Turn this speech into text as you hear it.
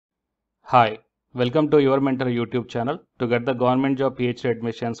Hi, welcome to Your Mentor YouTube channel. To get the government job, PhD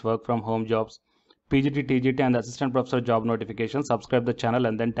admissions, work from home jobs, PGT, TGT and assistant professor job notifications, subscribe the channel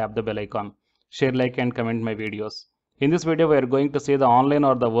and then tap the bell icon. Share, like and comment my videos. In this video, we are going to see the online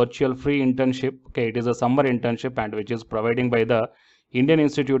or the virtual free internship. Okay, it is a summer internship and which is providing by the Indian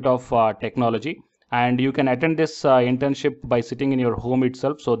Institute of Technology. And you can attend this internship by sitting in your home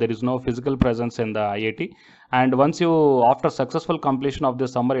itself. So there is no physical presence in the IIT. And once you, after successful completion of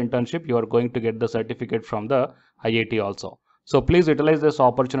this summer internship, you are going to get the certificate from the IIT also. So please utilize this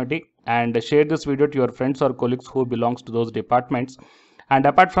opportunity and share this video to your friends or colleagues who belongs to those departments. And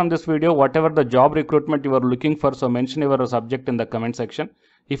apart from this video, whatever the job recruitment you are looking for, so mention your subject in the comment section.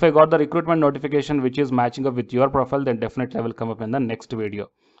 If I got the recruitment notification which is matching up with your profile, then definitely I will come up in the next video.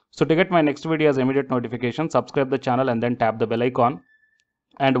 So to get my next video as immediate notification, subscribe the channel and then tap the bell icon.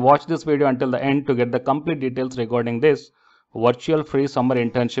 And watch this video until the end to get the complete details regarding this virtual free summer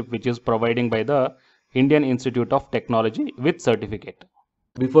internship which is providing by the Indian Institute of Technology with certificate.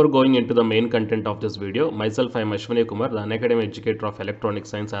 Before going into the main content of this video, myself I am Ashwani Kumar, the Unacademy educator of Electronic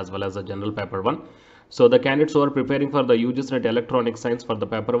Science as well as the General Paper 1. So the candidates who are preparing for the UGC NET Electronic Science for the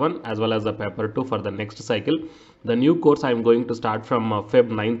Paper 1 as well as the Paper 2 for the next cycle, the new course I am going to start from Feb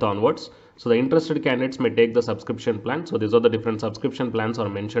 9th onwards. So the interested candidates may take the subscription plan. So these are the different subscription plans are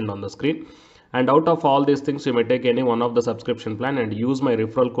mentioned on the screen. And out of all these things, you may take any one of the subscription plan and use my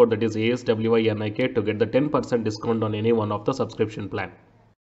referral code, that is ASWINIK, to get the 10% discount on any one of the subscription plan.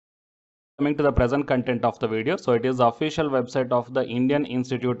 Coming to the present content of the video, so it is the official website of the Indian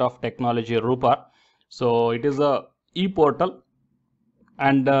Institute of Technology RUPAR. So it is a e-portal,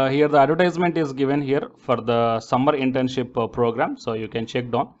 and here the advertisement is given here for the summer internship program. So you can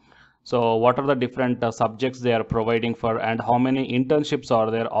check down. So what are the different subjects they are providing for and how many internships are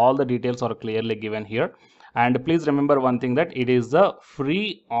there, all the details are clearly given here. And please remember one thing, that it is a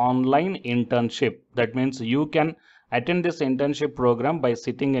free online internship. That means you can attend this internship program by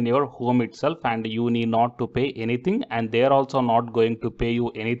sitting in your home itself and you need not to pay anything, and they are also not going to pay you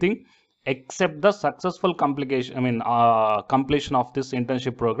anything except the successful completion of this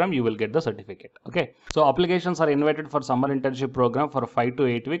internship program. You will get the certificate. Okay, so applications are invited for summer internship program for 5 to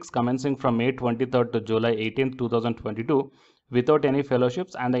 8 weeks commencing from May 23rd to July 18th 2022 without any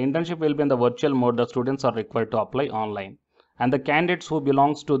fellowships, and the internship will be in the virtual mode. The students are required to apply online, and the candidates who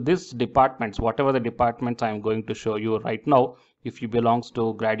belongs to this departments, whatever the departments I am going to show you right now, if you belongs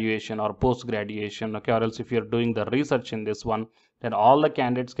to graduation or post graduation, okay, or else if you're doing the research in this one, then all the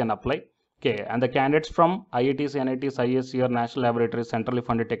candidates can apply. Okay, and the candidates from IITs, NITs, CSIR, national laboratories, centrally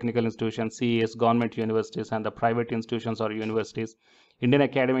funded technical institutions, CES, government universities, and the private institutions or universities, Indian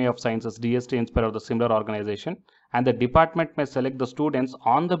Academy of Sciences, DST, Inspire, or the similar organization, and the department may select the students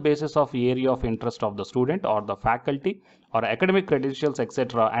on the basis of area of interest of the student or the faculty or academic credentials,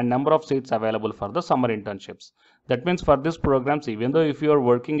 etc., and number of seats available for the summer internships. That means for these programs, even though if you are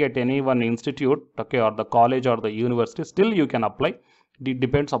working at any one institute, okay, or the college or the university, still you can apply. It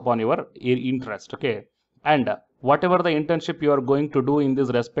depends upon your interest. Okay, and whatever the internship you are going to do in these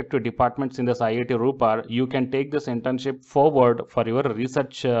respective departments in this IIT RUPAR, you can take this internship forward for your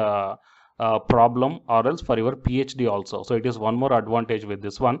research problem or else for your PhD also. So it is one more advantage with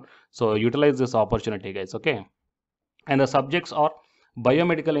this one. So utilize this opportunity, guys. Okay, and the subjects are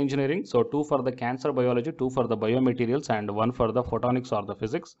biomedical engineering, so 2 for the cancer biology, 2 for the biomaterials, and 1 for the photonics or the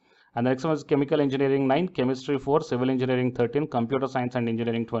physics. And the next one is chemical engineering 9, chemistry 4, civil engineering 13, computer science and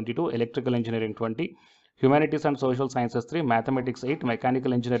engineering 22, electrical engineering 20, humanities and social sciences 3, mathematics 8,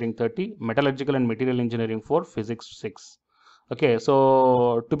 mechanical engineering 30, metallurgical and material engineering 4, physics 6. Okay,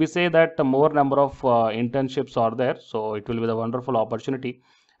 so to be say that more number of internships are there, so it will be the wonderful opportunity.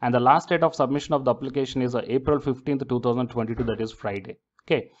 And the last date of submission of the application is April 15th 2022, that is Friday.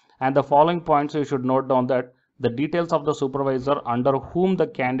 Okay, and the following points you should note down, that the details of the supervisor under whom the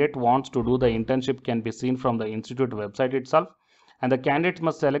candidate wants to do the internship can be seen from the institute website itself, and the candidate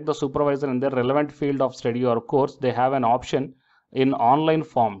must select the supervisor in their relevant field of study or course. They have an option in online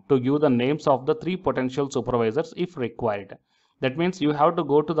form to give the names of the 3 potential supervisors if required. That means you have to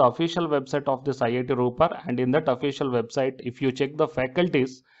go to the official website of this IIT RUPAR, and in that official website, if you check the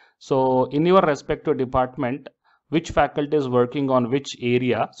faculties, so in your respective department, which faculty is working on which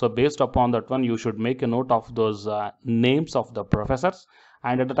area, so based upon that one, you should make a note of those names of the professors,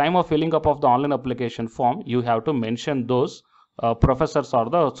 and at the time of filling up of the online application form, you have to mention those professors or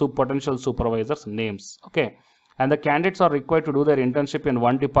the potential supervisors names. Okay, and the candidates are required to do their internship in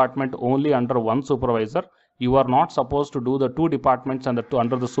one department only under one supervisor. You are not supposed to do the 2 departments and the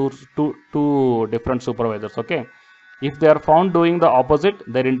under the two different supervisors. Okay, if they are found doing the opposite,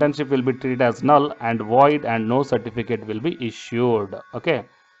 their internship will be treated as null and void and no certificate will be issued. Okay,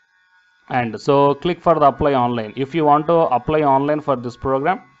 And so click for the apply online. If you want to apply online for this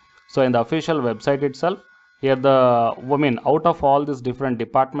program, so in the official website itself, here out of all these different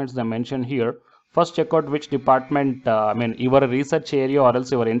departments they mentioned here, first check out which department, your research area or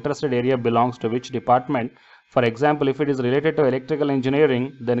else your interested area belongs to which department. For example, if it is related to electrical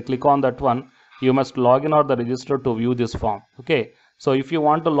engineering, then click on that one. You must log in or the register to view this form. Okay. So if you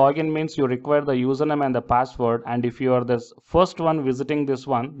want to log in means you require the username and the password, and if you are the first one visiting this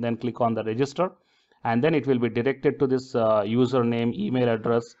one, then click on the register, and then it will be directed to this username, email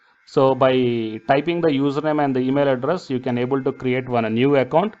address. So by typing the username and the email address, you can able to create a new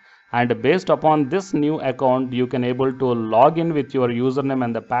account, and based upon this new account you can able to log in with your username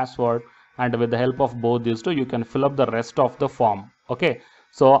and the password, and with the help of both these two you can fill up the rest of the form. Okay.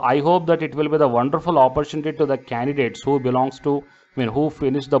 So I hope that it will be the wonderful opportunity to the candidates who belongs to, who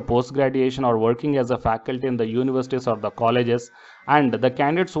finished the post graduation or working as a faculty in the universities or the colleges, and the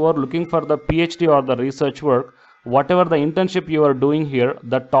candidates who are looking for the PhD or the research work. Whatever the internship you are doing here,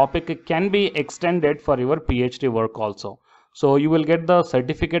 the topic can be extended for your PhD work also. So you will get the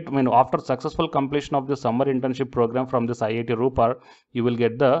certificate after successful completion of the summer internship program from this IIT Rupar. You will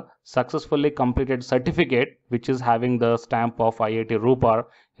get the successfully completed certificate which is having the stamp of IIT Rupar.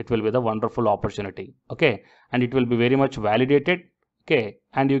 It will be the wonderful opportunity. Okay, and it will be very much validated. Okay,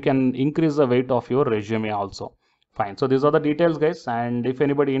 and you can increase the weight of your resume also. Fine. So these are the details, guys, and if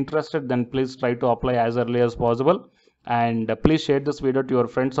anybody interested, then please try to apply as early as possible. And please share this video to your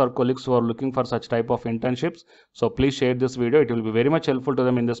friends or colleagues who are looking for such type of internships. So please share this video. It will be very much helpful to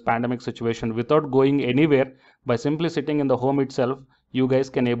them in this pandemic situation. Without going anywhere, by simply sitting in the home itself, you guys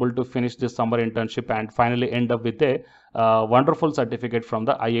can able to finish this summer internship and finally end up with a wonderful certificate from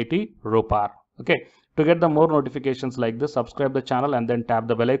the IIT Ropar. Okay. To get the more notifications like this, subscribe the channel and then tap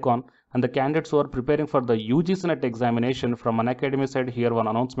the bell icon. And the candidates who are preparing for the UGC NET examination from Unacademy side, here one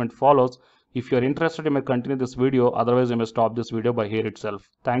announcement follows. If you are interested, you may continue this video. Otherwise, you may stop this video by here itself.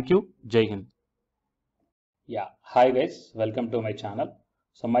 Thank you. Jai Hind. Yeah. Hi guys. Welcome to my channel.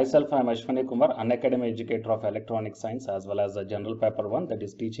 So myself, I am Ashwani Kumar, Unacademy educator of electronic science as well as the general paper 1, that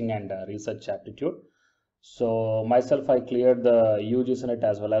is teaching and research aptitude. So myself, I cleared the UGC NET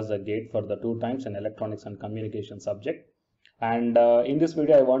as well as the GATE for the 2 times in electronics and communication subject. And in this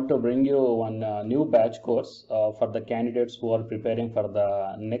video, I want to bring you one new batch course for the candidates who are preparing for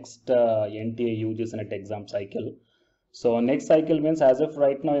the next NTA UGC NET exam cycle. So next cycle means as of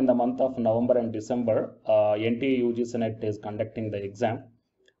right now in the month of November and December, NTA UGC NET is conducting the exam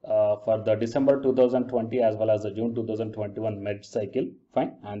for the December 2020 as well as the June 2021 med cycle.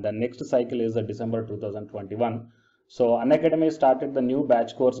 Fine. And the next cycle is the December 2021. So Unacademy started the new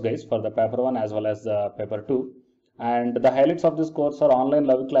batch course, guys, for the paper 1 as well as the paper 2. And the highlights of this course are online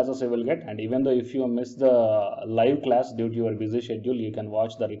live classes you will get. And even though if you miss the live class due to your busy schedule, you can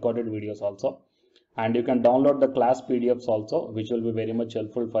watch the recorded videos also. And you can download the class PDFs also, which will be very much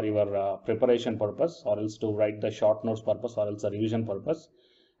helpful for your preparation purpose, or else to write the short notes purpose, or else the revision purpose.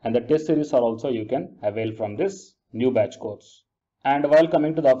 And the test series are also you can avail from this new batch course. And while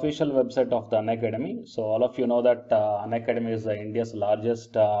coming to the official website of the Unacademy, so all of you know that Unacademy is India's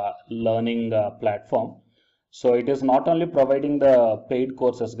largest learning platform. So it is not only providing the paid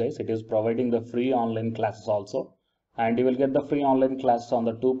courses, guys, it is providing the free online classes also. And you will get the free online classes on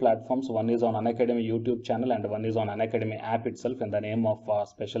the 2 platforms. One is on Unacademy YouTube channel and one is on Unacademy app itself in the name of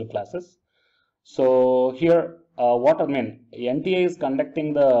special classes. So here, NTA is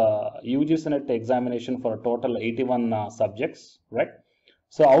conducting the UGC NET examination for a total 81 subjects, right?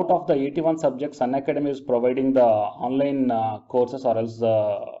 So out of the 81 subjects, Unacademy is providing the online courses, or else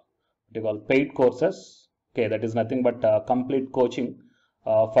paid courses. Okay, that is nothing but complete coaching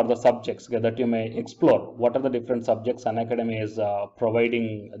for the subjects, okay, that you may explore what are the different subjects Unacademy is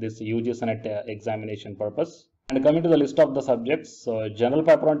providing this UGC NET examination purpose. And coming to the list of the subjects, so general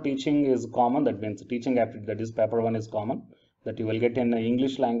paper 1 teaching is common, that means teaching aptitude, that is paper 1 is common, that you will get in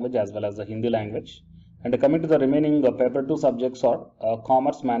English language as well as the Hindi language. And coming to the remaining paper 2 subjects are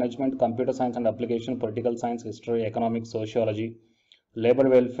commerce, management, computer science and application, political science, history, economics, sociology, labor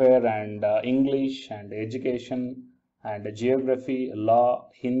welfare, and English and education and geography, law,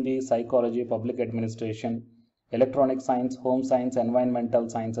 Hindi, psychology, public administration, electronic science, home science, environmental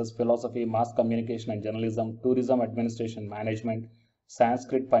sciences, philosophy, mass communication and journalism, tourism, administration, management,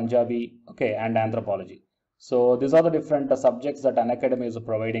 Sanskrit, Punjabi, okay, and anthropology. So these are the different subjects that Unacademy is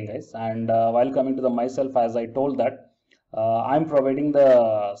providing, guys. And while coming to the myself, as I told that I'm providing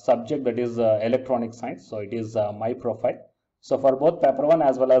the subject that is electronic science. So it is my profile. So for both paper 1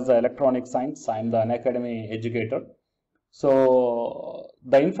 as well as the electronic science, I am the Unacademy educator. So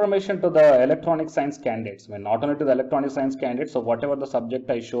the information to the electronic science candidates, I mean, not only to the electronic science candidates, so whatever the subject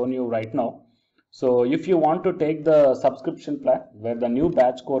I shown you right now. So if you want to take the subscription plan where the new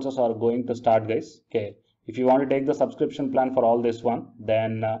batch courses are going to start, guys, okay, if you want to take the subscription plan for all this one,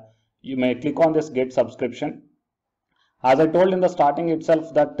 then you may click on this get subscription. As I told in the starting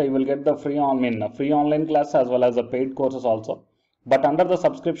itself that you will get the free online class as well as the paid courses also. But under the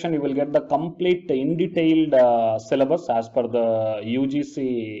subscription, you will get the complete in detailed syllabus as per the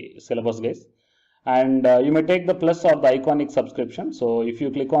UGC syllabus, guys. And you may take the plus or the iconic subscription. So if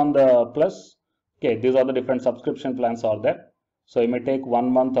you click on the plus, okay, these are the different subscription plans are there. So you may take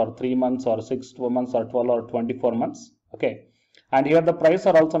 1 month or 3 months or 6 months or 12 or 24 months. Okay. And here the price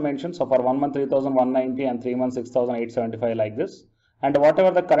are also mentioned. So for 1 month 3,190 and 3 months 6,875 like this. And whatever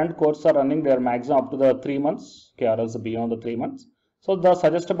the current course are running, they are maximum up to the 3 months, okay, or else beyond the 3 months. So the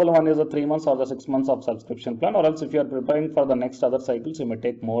suggestible one is the 3 months or the 6 months of subscription plan, or else if you are preparing for the next other cycles, you may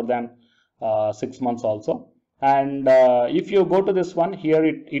take more than 6 months also. And if you go to this one here,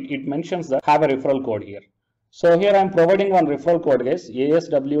 it mentions that have a referral code here. So here I am providing one referral code, guys,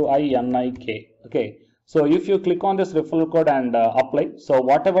 ASWINIK. Okay. So if you click on this referral code and apply, so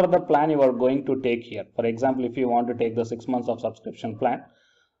whatever the plan you are going to take here, for example, if you want to take the 6 months of subscription plan,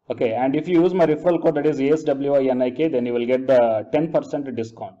 okay, and if you use my referral code that is ASWINIK, then you will get the 10%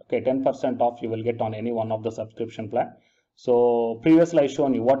 discount. Okay, 10% off you will get on any one of the subscription plan. So previously I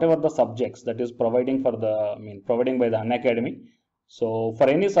shown you whatever the subjects that is providing for the, providing by the Unacademy. So for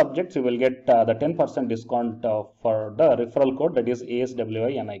any subjects, you will get the 10% discount for the referral code that is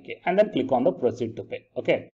ASWINIK, and then click on the proceed to pay. Okay.